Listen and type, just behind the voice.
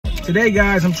Today,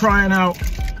 guys, I'm trying out,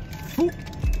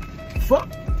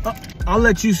 I'll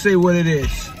let you say what it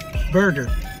is. Burger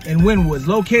in Wynwood,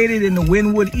 located in the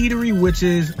Wynwood Eatery, which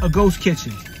is a ghost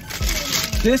kitchen.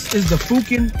 This is the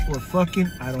Fukin, or fucking,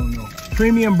 I don't know,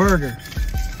 premium burger.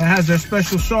 It has their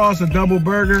special sauce, a double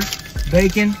burger,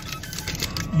 bacon,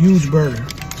 huge burger.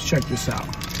 Let's check this out.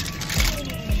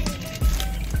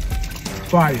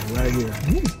 Fire right here.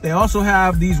 They also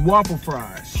have these waffle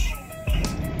fries.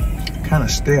 Kind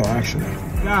of stale, actually.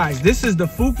 Guys, this is the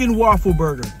Fukin waffle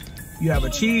burger. You have a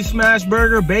cheese smash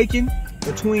burger, bacon,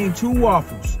 between two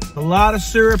waffles. A lot of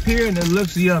syrup here, and it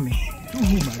looks yummy. Oh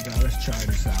my God, let's try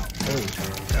this out. Oh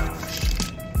my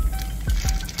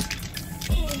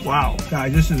gosh. Wow,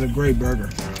 guys, this is a great burger.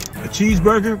 A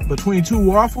cheeseburger between two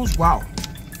waffles, wow.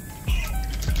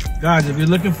 Guys, if you're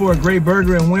looking for a great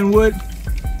burger in Wynwood,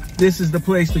 this is the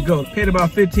place to go. Paid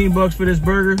about 15 bucks for this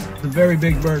burger. It's a very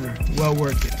big burger. Well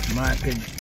worth it, in my opinion.